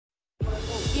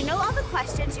know all the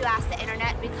questions you ask the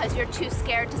internet because you're too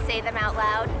scared to say them out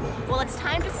loud? Well, it's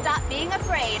time to stop being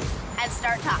afraid and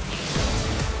start talking.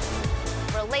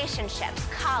 Relationships,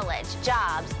 college,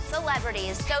 jobs,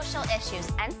 celebrities, social issues,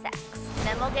 and sex.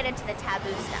 Then we'll get into the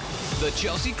taboo stuff. The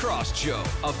Chelsea Krost Show,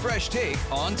 a fresh take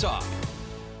on talk.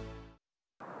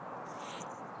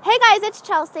 Hey guys, it's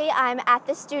Chelsea. I'm at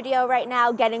the studio right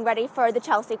now getting ready for the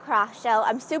Chelsea Krost Show.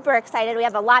 I'm super excited. We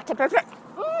have a lot to prepare.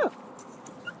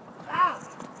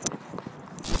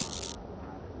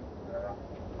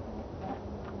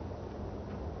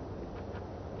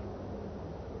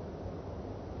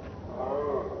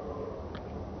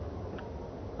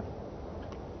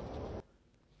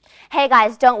 Hey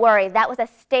guys, don't worry, that was a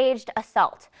staged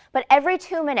assault. But every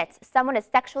 2 minutes, someone is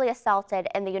sexually assaulted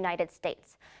in the United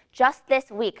States. Just this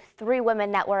week, 3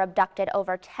 women that were abducted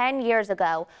over 10 years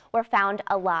ago were found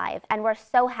alive, and we're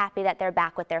so happy that they're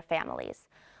back with their families.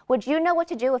 Would you know what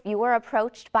to do if you were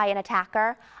approached by an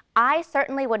attacker? I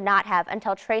certainly would not have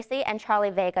until Tracy and Charley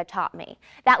Vega taught me.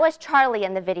 That was Charlie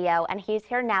in the video, and he's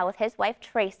here now with his wife,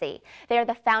 Tracy. They are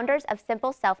the founders of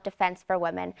Simple Self-Defense for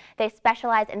Women. They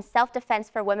specialize in self-defense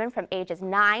for women from ages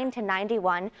 9 to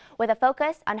 91 with a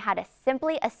focus on how to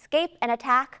simply escape an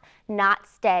attack, not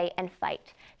stay and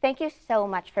fight. Thank you so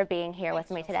much for being here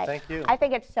with me today. Thank you. I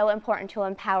think it's so important to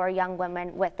empower young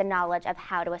women with the knowledge of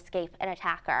how to escape an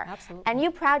attacker. Absolutely. And you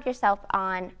pride yourself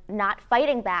on not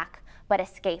fighting back, but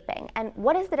escaping. And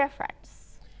what is the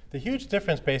difference? The huge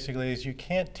difference basically is you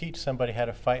can't teach somebody how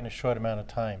to fight in a short amount of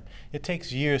time. It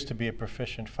takes years to be a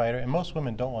proficient fighter, and most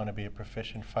women don't want to be a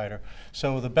proficient fighter.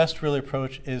 So the best really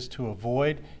approach is to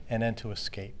avoid and then to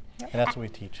escape. And that's what we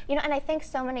teach. You know, and I think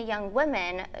so many young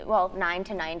women, well, 9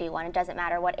 to 91, it doesn't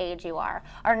matter what age you are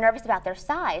nervous about their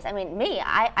size. I mean, me,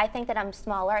 I think that I'm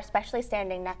smaller, especially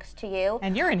standing next to you.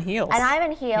 And you're in heels. And I'm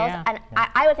in heels, Yeah. and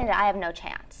I would think that I have no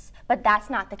chance. But that's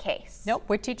not the case. Nope,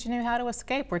 we're teaching you how to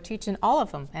escape. We're teaching all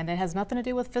of them, and it has nothing to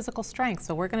do with physical strength.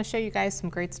 So we're going to show you guys some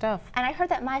great stuff. And I heard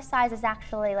that my size is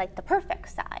actually like the perfect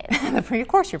size. Of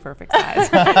course you're perfect size.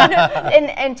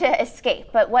 and to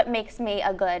escape, but what makes me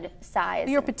a good size?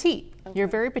 You're petite. You're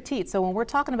very petite. So when we're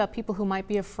talking about people who might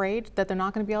be afraid that they're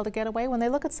not going to be able to get away, when they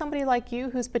look at somebody like you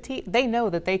who's petite, they know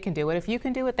that they can do it. If you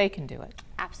can do it, they can do it.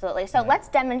 Absolutely. So let's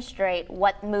demonstrate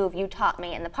what move you taught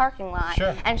me in the parking lot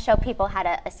and show people how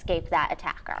to escape that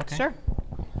attacker. Okay. Sure.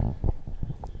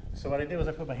 So what I did was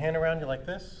I put my hand around you like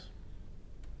this,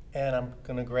 and I'm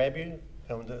going to grab you.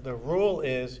 And the rule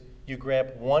is you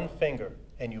grab one finger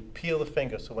and you peel the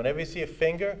finger. So whenever you see a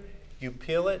finger, you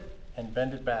peel it and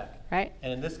bend it back. Right.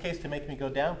 And in this case, to make me go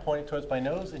down, point it towards my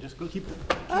nose and just go keep it.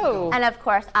 And of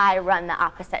course, I run the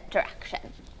opposite direction.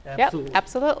 Absolutely. Yep,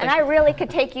 absolutely. And I really could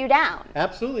take you down.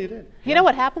 Absolutely, you did. You know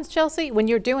what happens, Chelsea? When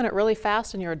you're doing it really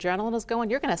fast and your adrenaline is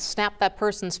going, you're going to snap that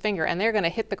person's finger, and they're going to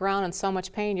hit the ground in so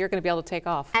much pain, you're going to be able to take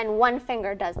off. And one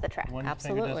finger does the trick. One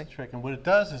Absolutely. finger does the trick. And what it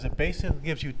does is it basically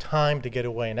gives you time to get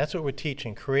away. And that's what we're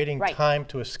teaching, creating time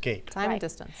to escape. Time and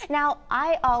distance. Now,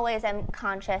 I always am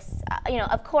conscious, you know,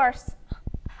 of course,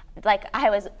 like I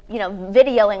was, you know,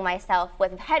 videoing myself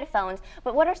with headphones,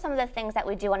 but what are some of the things that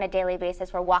we do on a daily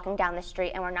basis? We're walking down the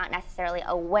street and we're not necessarily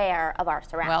aware of our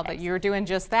surroundings. Well, but you're doing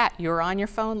just that. You're on your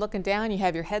phone looking down, you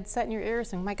have your headset in your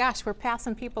ears, and my gosh, we're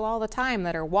passing people all the time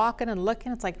that are walking and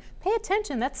looking. It's like, pay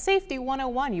attention, that's safety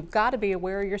 101. You've got to be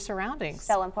aware of your surroundings.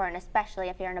 So important, especially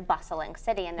if you're in a bustling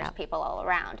city and there's people all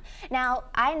around. Now,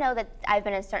 I know that I've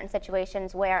been in certain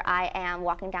situations where I am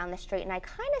walking down the street and I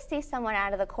kind of see someone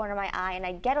out of the corner of my eye and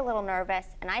I get a little nervous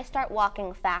and I start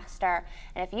walking faster.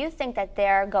 And if you think that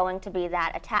they're going to be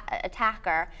that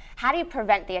attacker, how do you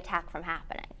prevent the attack from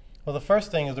happening? Well, the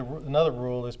first thing is another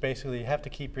rule is basically you have to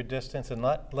keep your distance and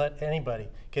not let anybody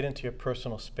get into your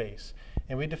personal space.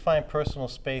 And we define personal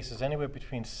space as anywhere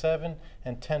between 7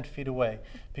 and 10 feet away,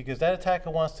 because that attacker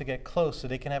wants to get close so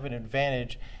they can have an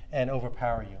advantage and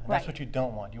overpower you. And that's what you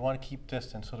don't want. You want to keep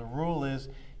distance. So the rule is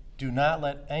do not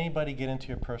let anybody get into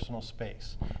your personal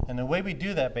space. And the way we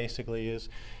do that basically is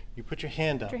you put your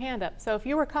hand up. Put your hand up. So if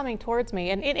you were coming towards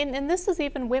me, and this is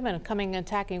even women coming and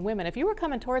attacking women, if you were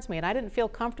coming towards me and I didn't feel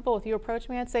comfortable with you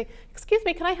approaching me, I'd say, excuse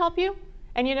me, can I help you?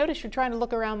 And you notice you're trying to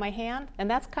look around my hand, and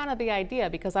that's kind of the idea,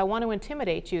 because I want to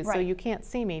intimidate you so you can't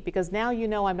see me, because now you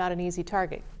know I'm not an easy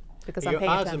target, because I'm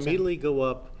paying attention. Your odds immediately go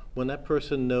up when that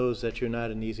person knows that you're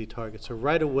not an easy target. So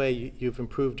right away, you've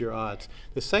improved your odds.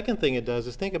 The second thing it does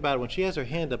is think about it, when she has her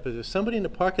hand up, if there's somebody in the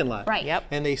parking lot, Right. Yep.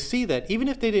 and they see that, even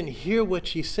if they didn't hear what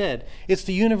she said, it's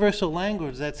the universal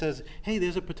language that says, hey,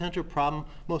 there's a potential problem.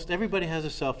 Most everybody has a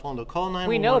cell phone. They'll call 911.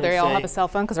 We know they all say, have a cell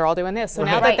phone because they're all doing this. So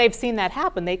now Right. that they've seen that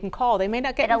happen, they can call. They may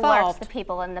not get It alerts involved. the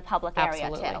people in the public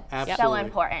Absolutely. area too. Absolutely. So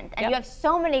important. And Yep. you have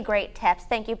so many great tips.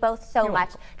 Thank you both so You're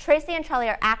much. welcome. Tracy and Charley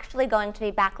are actually going to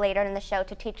be back later in the show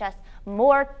to teach us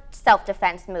more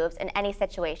self-defense moves in any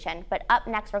situation. But up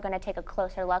next, we're going to take a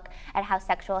closer look at how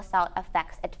sexual assault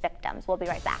affects its victims. We'll be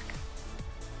right back.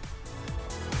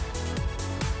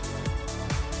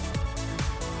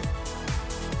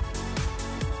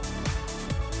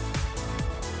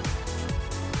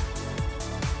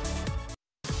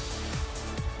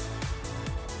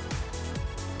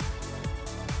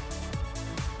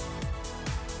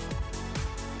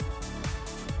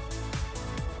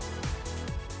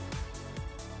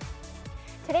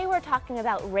 Today we're talking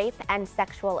about rape and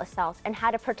sexual assault and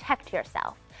how to protect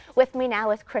yourself. With me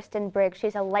now is Kristin Briggs.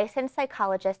 She's a licensed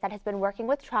psychologist that has been working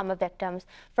with trauma victims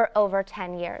for over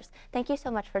 10 years. Thank you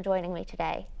so much for joining me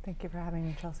today. Thank you for having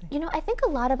me, Chelsea. You know, I think a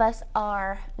lot of us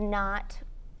are not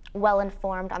well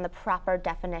informed on the proper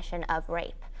definition of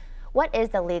rape. What is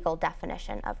the legal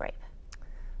definition of rape?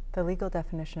 The legal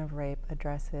definition of rape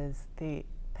addresses the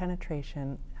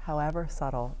penetration, however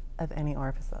subtle, of any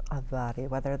orifice of the body,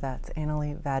 whether that's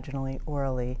anally, vaginally,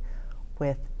 orally,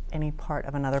 with any part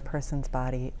of another person's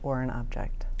body or an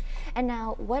object. And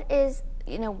now, what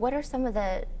are some of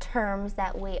the terms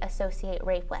that we associate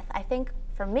rape with? I think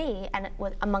for me, and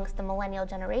amongst the millennial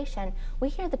generation, we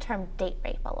hear the term date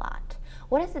rape a lot.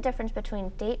 What is the difference between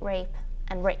date rape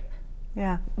and rape?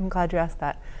 Yeah, I'm glad you asked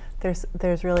that.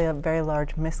 There's really a very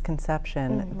large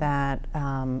misconception that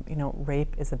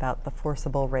rape is about the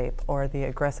forcible rape or the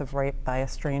aggressive rape by a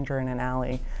stranger in an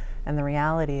alley. And the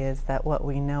reality is that what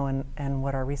we know and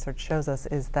what our research shows us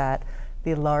is that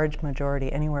the large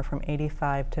majority, anywhere from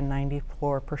 85 to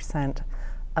 94%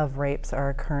 of rapes, are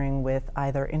occurring with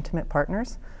either intimate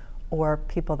partners or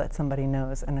people that somebody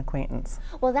knows, an acquaintance.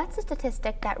 Well, that's a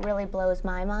statistic that really blows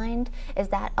my mind, is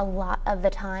that a lot of the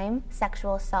time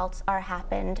sexual assaults are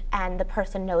happened and the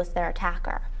person knows their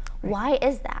attacker. Right. Why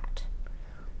is that?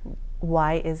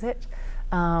 Why is it?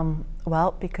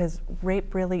 Well, because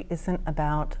rape really isn't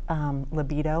about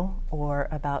libido or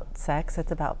about sex,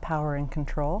 it's about power and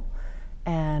control.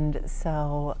 And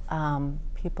so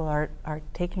people are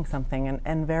taking something,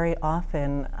 and very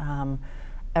often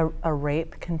a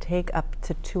rape can take up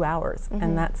to 2 hours,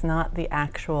 and that's not the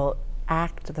actual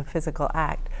act, the physical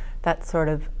act. That's sort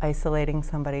of isolating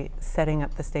somebody, setting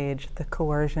up the stage, the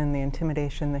coercion, the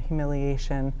intimidation, the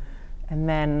humiliation, and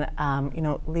then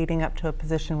leading up to a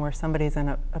position where somebody's in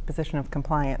a position of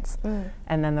compliance.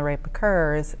 And then the rape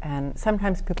occurs, and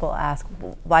sometimes people ask,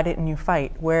 why didn't you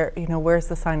fight? Where's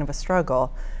the sign of a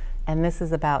struggle? And this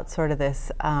is about sort of this,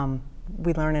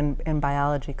 we learn in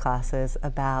biology classes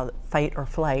about fight or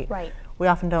flight. Right. We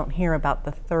often don't hear about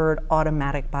the third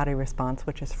automatic body response,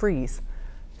 which is freeze.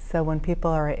 So when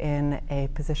people are in a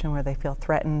position where they feel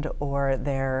threatened or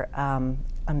they're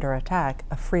under attack,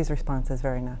 a freeze response is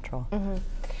very natural.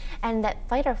 And that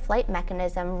fight or flight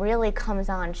mechanism really comes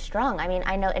on strong. I mean,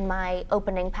 I know in my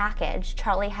opening package,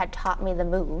 Charlie had taught me the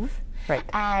move. Right.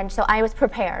 And so I was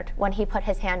prepared when he put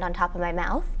his hand on top of my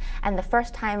mouth. And the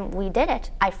first time we did it,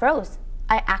 I froze.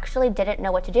 I actually didn't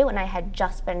know what to do, and I had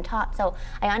just been taught. So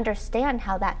I understand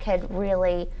how that could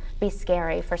really be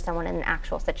scary for someone in an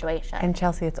actual situation. And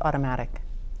Chelsea, it's automatic.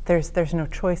 There's no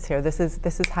choice here. This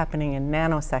is happening in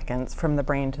nanoseconds from the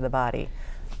brain to the body.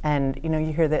 And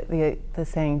you hear the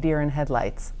saying deer in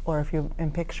headlights, or if you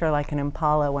picture like an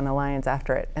impala when a lion's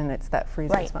after it, and it's that freeze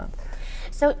response.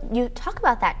 So you talk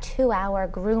about that 2-hour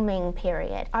grooming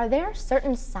period. Are there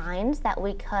certain signs that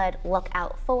we could look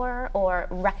out for or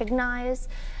recognize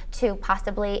to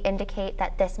possibly indicate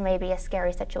that this may be a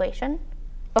scary situation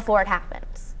before it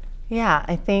happens? Yeah,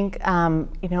 I think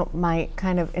my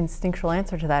kind of instinctual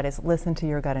answer to that is listen to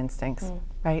your gut instincts,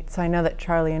 right? So I know that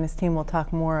Charlie and his team will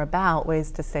talk more about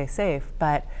ways to stay safe,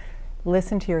 but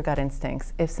listen to your gut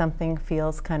instincts. If something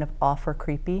feels kind of off or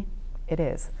creepy, it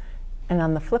is. And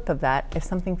on the flip of that, if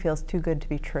something feels too good to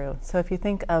be true. So if you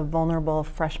think of vulnerable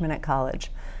freshmen at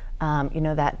college,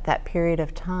 that period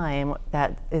of time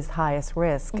that is highest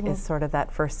risk is sort of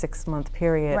that first 6-month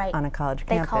period on a college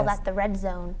campus. They call that the red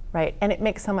zone. Right, and it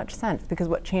makes so much sense because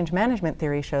what change management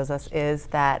theory shows us is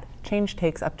that change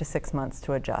takes up to 6 months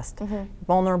to adjust.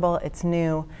 Vulnerable, it's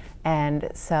new, and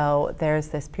so there's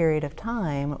this period of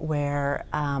time where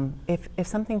if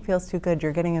something feels too good,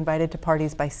 you're getting invited to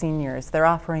parties by seniors, they're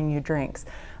offering you drinks.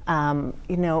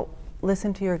 You know,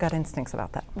 listen to your gut instincts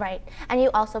about that. Right. And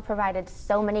you also provided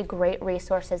so many great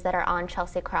resources that are on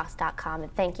ChelseyKrost.com,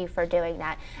 and thank you for doing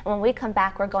that. And when we come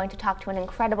back, we're going to talk to an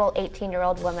incredible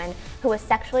 18-year-old woman who was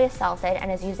sexually assaulted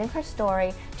and is using her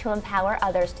story to empower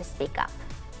others to speak up.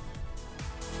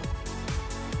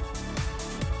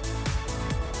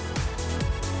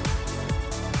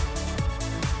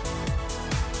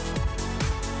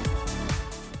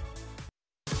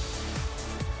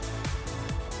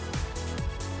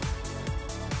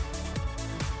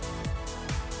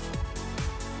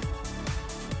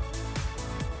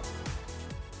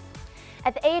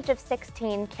 At the age of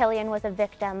 16, Kyllian was a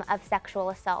victim of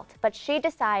sexual assault, but she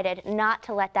decided not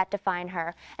to let that define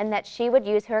her and that she would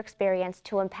use her experience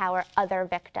to empower other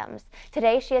victims.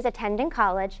 Today, she is attending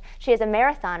college, she is a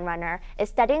marathon runner, is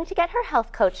studying to get her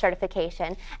health coach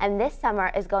certification, and this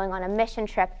summer is going on a mission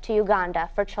trip to Uganda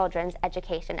for children's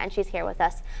education, and she's here with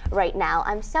us right now.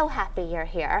 I'm so happy you're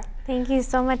here. Thank you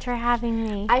so much for having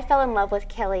me. I fell in love with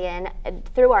Kyllian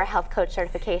through our health coach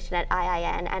certification at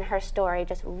IIN, and her story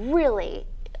just really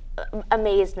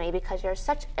amazed me because you're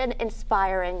such an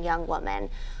inspiring young woman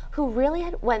who really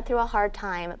went through a hard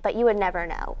time, but you would never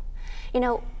know. You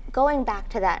know, going back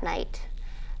to that night,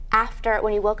 after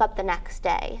when you woke up the next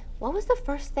day, what was the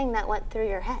first thing that went through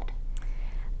your head?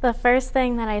 The first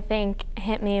thing that I think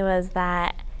hit me was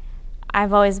that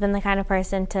I've always been the kind of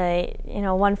person to, you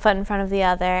know, one foot in front of the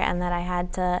other, and that I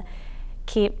had to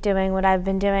keep doing what I've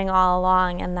been doing all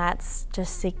along, and that's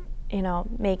just to, you know,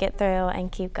 make it through and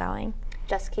keep going.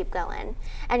 Just keep going.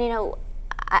 And you know,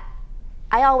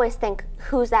 I always think,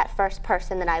 who's that first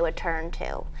person that I would turn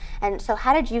to? And so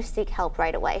how did you seek help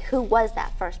right away? Who was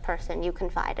that first person you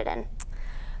confided in?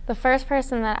 The first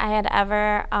person that I had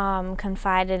ever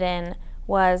confided in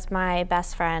was my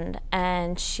best friend,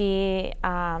 and she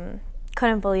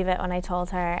couldn't believe it when I told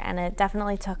her, and it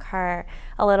definitely took her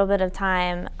a little bit of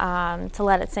time to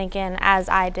let it sink in, as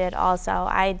I did also.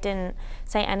 I didn't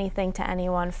say anything to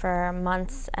anyone for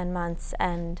months and months,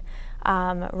 and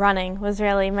running was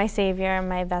really my savior and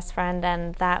my best friend,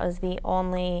 and that was the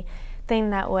only thing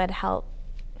that would help.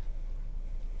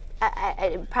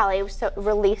 It probably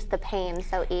release the pain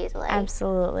so easily.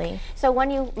 Absolutely. So when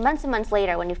you, months and months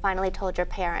later, when you finally told your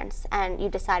parents and you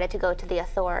decided to go to the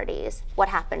authorities, what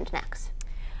happened next?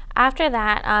 After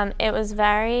that, it was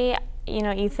very, you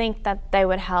know, you think that they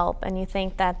would help, and you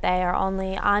think that they are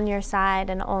only on your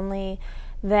side and only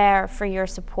there for your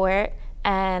support.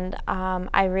 And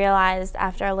I realized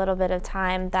after a little bit of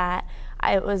time that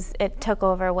it took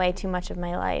over way too much of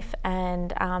my life,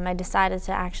 and I decided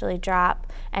to actually drop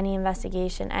any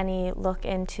investigation, any look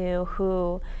into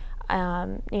who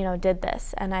you know, did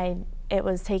this, and it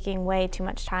was taking way too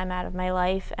much time out of my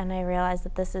life, and I realized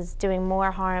that this is doing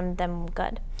more harm than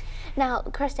good. Now,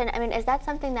 Kristin, I mean, is that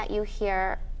something that you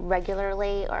hear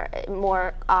regularly or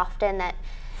more often, that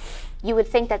you would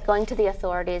think that going to the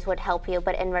authorities would help you,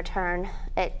 but in return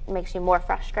it makes you more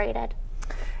frustrated?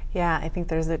 Yeah, I think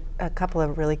there's a couple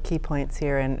of really key points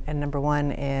here, and number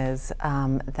one is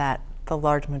that the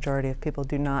large majority of people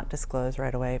do not disclose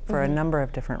right away for a number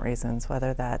of different reasons,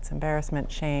 whether that's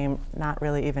embarrassment, shame, not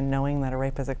really even knowing that a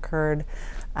rape has occurred,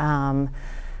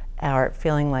 or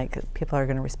feeling like people are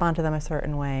going to respond to them a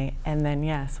certain way. And then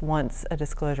yes, once a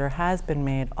disclosure has been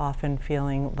made, often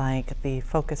feeling like the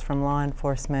focus from law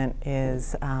enforcement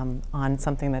is on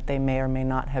something that they may or may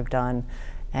not have done,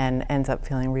 and ends up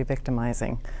feeling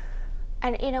re-victimizing.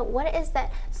 And you know, what's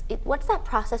that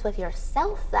process with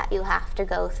yourself that you have to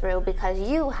go through, because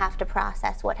you have to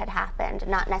process what had happened,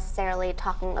 not necessarily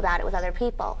talking about it with other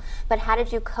people, but how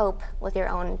did you cope with your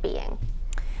own being?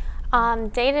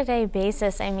 Day-to-day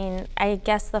basis, I mean, I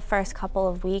guess the first couple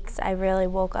of weeks I really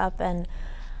woke up and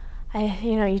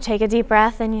you know, you take a deep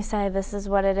breath and you say, this is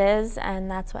what it is, and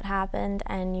that's what happened,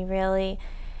 and you really,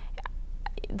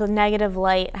 the negative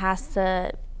light has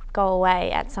to go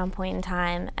away at some point in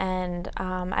time. And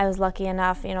I was lucky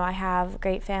enough, you know, I have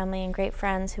great family and great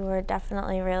friends who are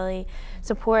definitely really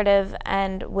supportive,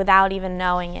 and without even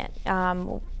knowing it.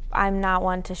 I'm not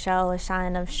one to show a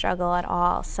sign of struggle at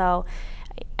all, so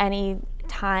any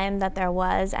time that there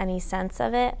was any sense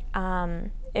of it,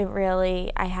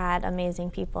 I had amazing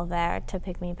people there to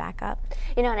pick me back up.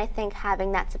 You know, and I think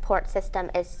having that support system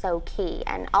is so key,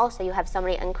 and also you have so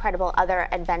many incredible other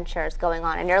adventures going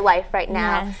on in your life right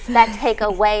now Yes. that take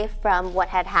away from what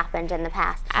had happened in the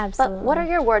past. Absolutely. But what are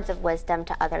your words of wisdom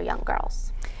to other young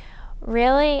girls?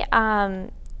 Really,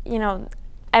 you know,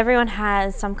 everyone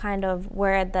has some kind of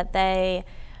word that they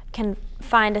can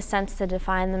find a sense to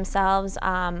define themselves.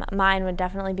 Mine would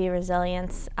definitely be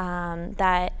resilience.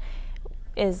 That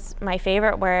is my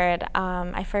favorite word.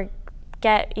 I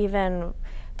get even,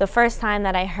 the first time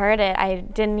that I heard it, I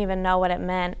didn't even know what it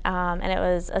meant. And it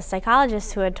was a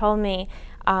psychologist who had told me,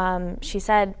 she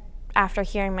said, after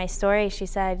hearing my story, she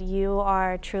said, "You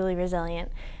are truly resilient."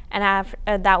 And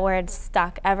that word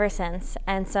stuck ever since.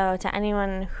 And so to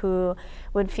anyone who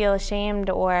would feel ashamed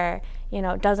or, you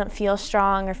know, doesn't feel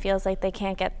strong or feels like they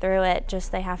can't get through it,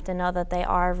 just they have to know that they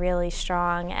are really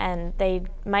strong, and they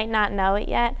might not know it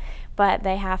yet, but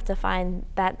they have to find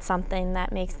that something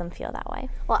that makes them feel that way.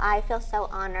 Well, I feel so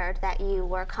honored that you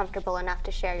were comfortable enough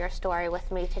to share your story with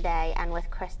me today and with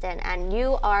Kristin, and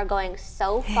you are going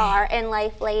so far in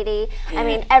life, lady. I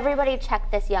mean, everybody check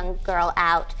this young girl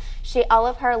out. All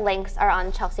of her links are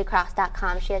on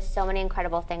ChelseyKrost.com. She has so many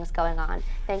incredible things going on.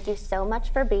 Thank you so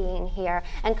much for being here.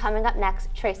 And coming up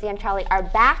next, Tracy and Charley are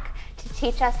back to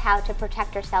teach us how to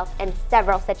protect yourself in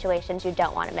several situations. You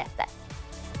don't want to miss this.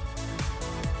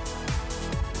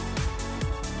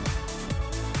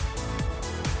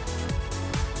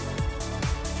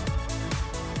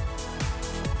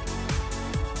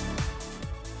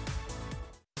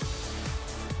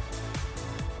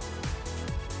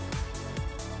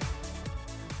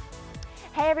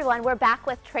 Hey everyone, we're back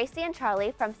with Tracy and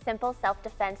Charley from Simple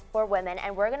Self-Defense for Women,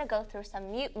 and we're going to go through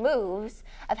some moves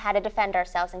of how to defend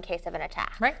ourselves in case of an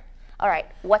attack. Right. All right,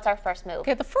 what's our first move?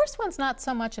 Okay, the first one's not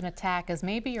so much an attack as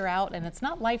maybe you're out and it's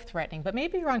not life-threatening, but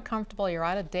maybe you're uncomfortable, you're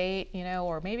on a date, you know,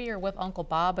 or maybe you're with Uncle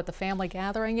Bob at the family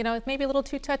gathering, you know, it's maybe a little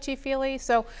too touchy-feely.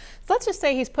 So let's just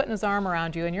say he's putting his arm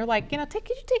around you and you're like, you know, could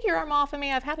you take your arm off of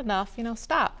me? I've had enough, you know,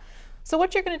 stop. So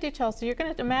what you're going to do, Chelsea, you're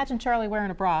going to imagine Charley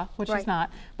wearing a bra, which he's not,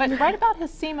 but right about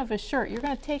his seam of his shirt, you're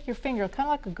going to take your finger, kind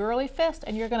of like a girly fist,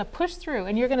 and you're going to push through,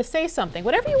 and you're going to say something,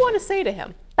 whatever you want to say to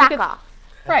him. Back off.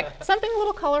 Right, something a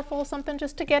little colorful, something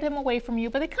just to get him away from you,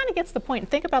 but it kind of gets the point. And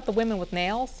think about the women with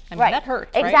nails. I mean, that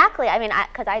hurts, right? Exactly. I mean,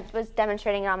 because I was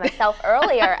demonstrating it on myself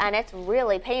earlier, and it's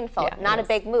really painful. Yeah, not a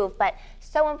big move, but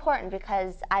so important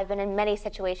because I've been in many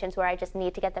situations where I just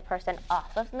need to get the person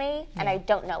off of me, and I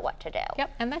don't know what to do.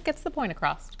 Yep, and that gets the point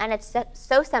across. And it's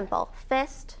so simple.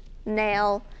 Fist,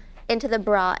 nail, into the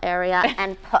bra area,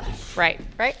 and push. Right.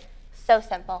 So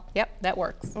simple. Yep, that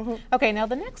works. Okay, now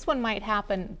the next one might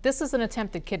happen. This is an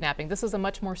attempted kidnapping. This is a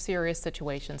much more serious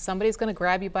situation. Somebody's going to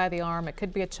grab you by the arm. It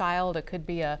could be a child. It could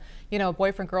be a, you know, a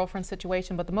boyfriend-girlfriend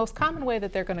situation. But the most common way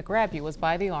that they're going to grab you is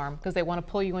by the arm because they want to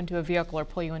pull you into a vehicle or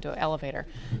pull you into an elevator.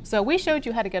 So we showed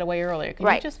you how to get away earlier. Can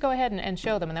you just go ahead and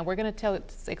show them, and then we're going to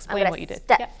explain what you did.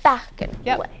 Step back and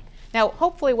away. Now,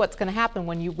 hopefully what's going to happen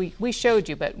when we showed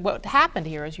you, but what happened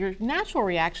here is your natural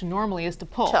reaction normally is to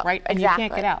pull, right? And you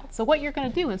can't get out. So what you're going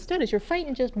to do instead is you're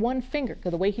fighting just one finger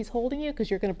because the way he's holding you, because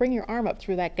you're going to bring your arm up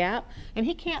through that gap, and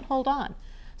he can't hold on.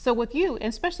 So with you, and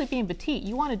especially being petite,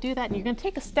 you want to do that, and you're going to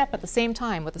take a step at the same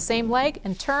time with the same leg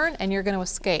and turn, and you're going to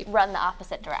escape. Run the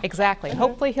opposite direction. Exactly.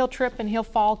 Hopefully he'll trip and he'll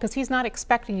fall because he's not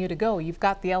expecting you to go. You've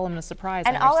got the element of surprise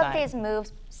on your side. And all of these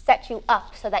moves set you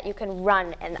up so that you can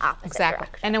run in the opposite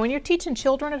direction. And then when you're teaching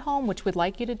children at home, which we'd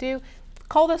like you to do,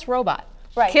 call this robot.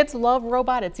 Right. Kids love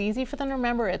robot. It's easy for them to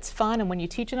remember. It's fun, and when you're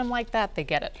teaching them like that, they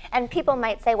get it. And people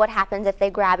might say, what happens if they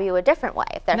grab you a different way?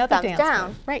 If their thumb's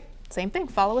down. Right. Same thing.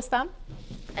 Follow his thumb.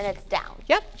 And it's down.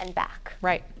 Yep. And back.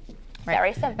 Right.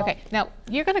 Very simple. Okay, now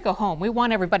you're going to go home. We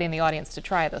want everybody in the audience to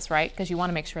try this, right? Because you want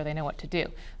to make sure they know what to do.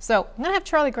 So I'm going to have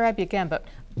Charley grab you again, but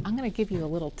I'm going to give you a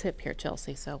little tip here,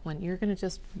 Chelsea. So when you're going to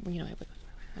just, you know,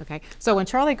 okay. So when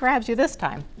Charley grabs you this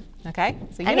time, okay?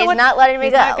 So and he's not letting me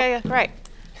go. Right.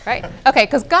 Right? Okay,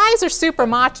 because guys are super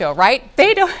macho, right?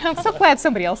 They don't, I'm so glad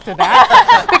somebody else did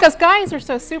that. Because guys are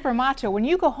so super macho. When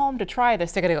you go home to try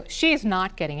this, they're going to go, she's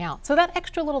not getting out. So that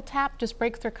extra little tap just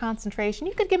breaks their concentration.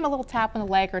 You could give them a little tap in the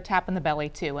leg or a tap in the belly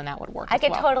too, and that would work I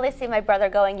could totally see my brother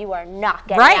going, you are not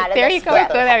getting out of there this you go.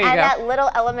 grip. There you and go. that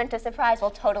little element of surprise will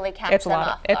totally catch them off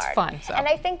guard. It's fun. So. And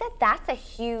I think that that's a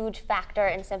huge factor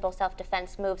in simple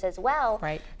self-defense moves as well.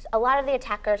 Right. A lot of the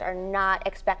attackers are not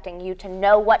expecting you to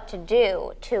know what to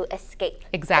do to escape.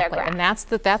 Exactly, and that's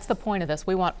the point of this.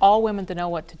 We want all women to know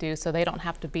what to do so they don't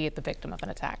have to be the victim of an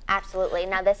attack. Absolutely.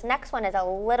 Now this next one is a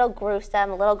little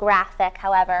gruesome, a little graphic,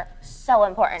 however, so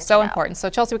important. So important. So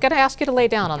Chelsea, we've got to ask you to lay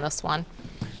down on this one.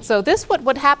 So this what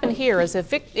would happen here is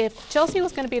if Chelsea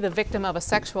was going to be the victim of a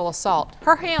sexual assault,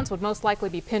 her hands would most likely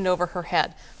be pinned over her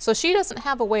head. So she doesn't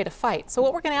have a way to fight. So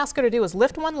what we're going to ask her to do is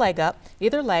lift one leg up,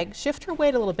 either leg, shift her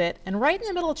weight a little bit, and right in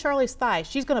the middle of Charley's thigh,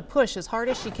 she's going to push as hard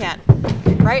as she can.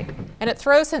 Right? And it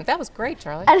throws him. That was great,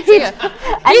 Charlie. And See he, ya. and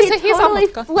he totally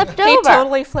almost flipped He over.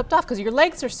 totally flipped off because your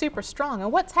legs are super strong.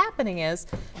 And what's happening is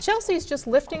Chelsea's just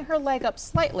lifting her leg up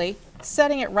slightly,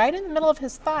 setting it right in the middle of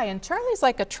his thigh. And Charlie's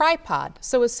like a tripod.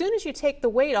 So as soon as you take the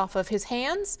weight off of his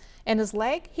hands and his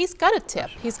leg, he's got a tip.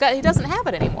 He doesn't have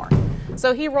it anymore.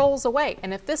 So he rolls away.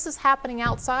 And if this is happening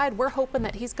outside, we're hoping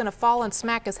that he's going to fall and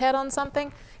smack his head on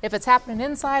something. If it's happening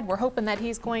inside, we're hoping that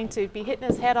he's going to be hitting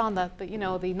his head on the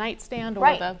nightstand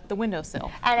or the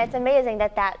windowsill. And it's amazing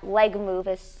that that leg move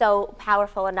is so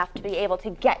powerful enough to be able to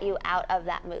get you out of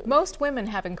that move. Most women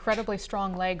have incredibly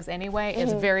strong legs anyway.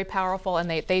 It's very powerful, and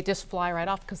they just fly right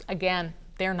off because, again,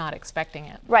 they're not expecting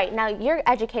it. Right. Now, you're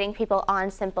educating people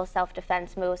on simple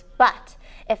self-defense moves, but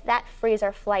if that freeze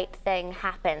or flight thing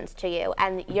happens to you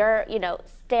and you're,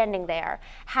 standing there,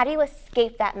 how do you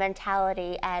escape that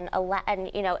mentality and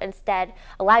instead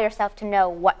allow yourself to know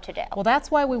what to do? Well,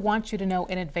 that's why we want you to know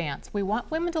in advance. We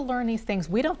want women to learn these things.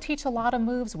 We don't teach a lot of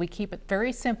moves. We keep it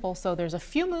very simple. So there's a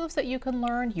few moves that you can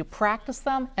learn. You practice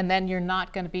them, and then you're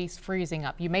not going to be freezing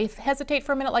up. You may hesitate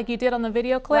for a minute like you did on the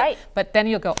video clip, but then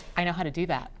you'll go, I know how to do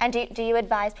that. And do you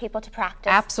advise people to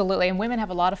practice? Absolutely, and women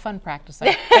have a lot of fun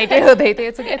practicing. They do.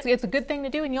 It's a good thing to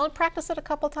do, and you'll practice it a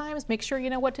couple times. Make sure you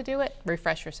know what to do it.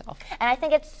 Refresh yourself. And I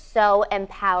think it's so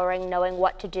empowering knowing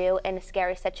what to do in a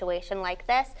scary situation like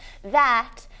this,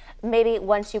 that maybe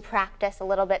once you practice a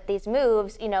little bit these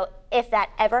moves, if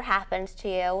that ever happens to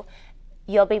you,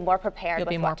 you'll be more prepared You'll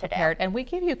with be what more to prepared. do. And we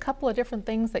give you a couple of different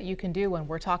things that you can do when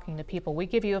we're talking to people. We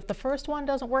give you, if the first one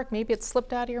doesn't work, maybe it's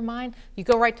slipped out of your mind, you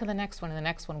go right to the next one and the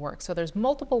next one works. So there's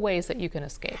multiple ways that you can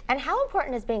escape. And how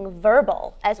important is being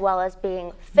verbal as well as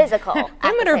being physical?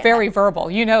 Women are very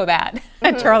verbal, you know that.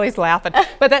 Charlie's laughing.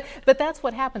 But that's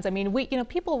what happens. I mean,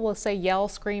 people will say yell,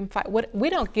 scream, fight. We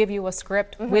don't give you a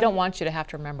script. We don't want you to have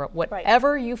to remember it.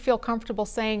 Whatever you feel comfortable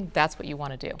saying, that's what you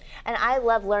want to do. And I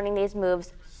love learning these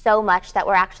moves so much that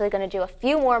we're actually going to do a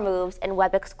few more moves in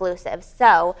web exclusives.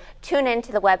 So tune in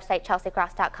to the website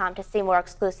chelseakrost.com to see more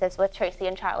exclusives with Tracy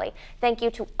and Charley. Thank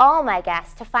you to all my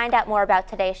guests. To find out more about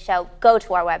today's show, go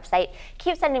to our website.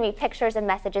 Keep sending me pictures and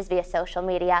messages via social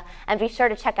media, and be sure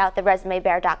to check out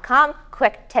theresumebear.com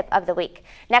quick tip of the week.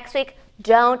 Next week,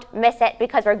 don't miss it,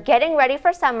 because we're getting ready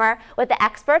for summer with the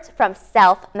experts from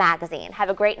Self Magazine. Have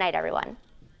a great night, everyone.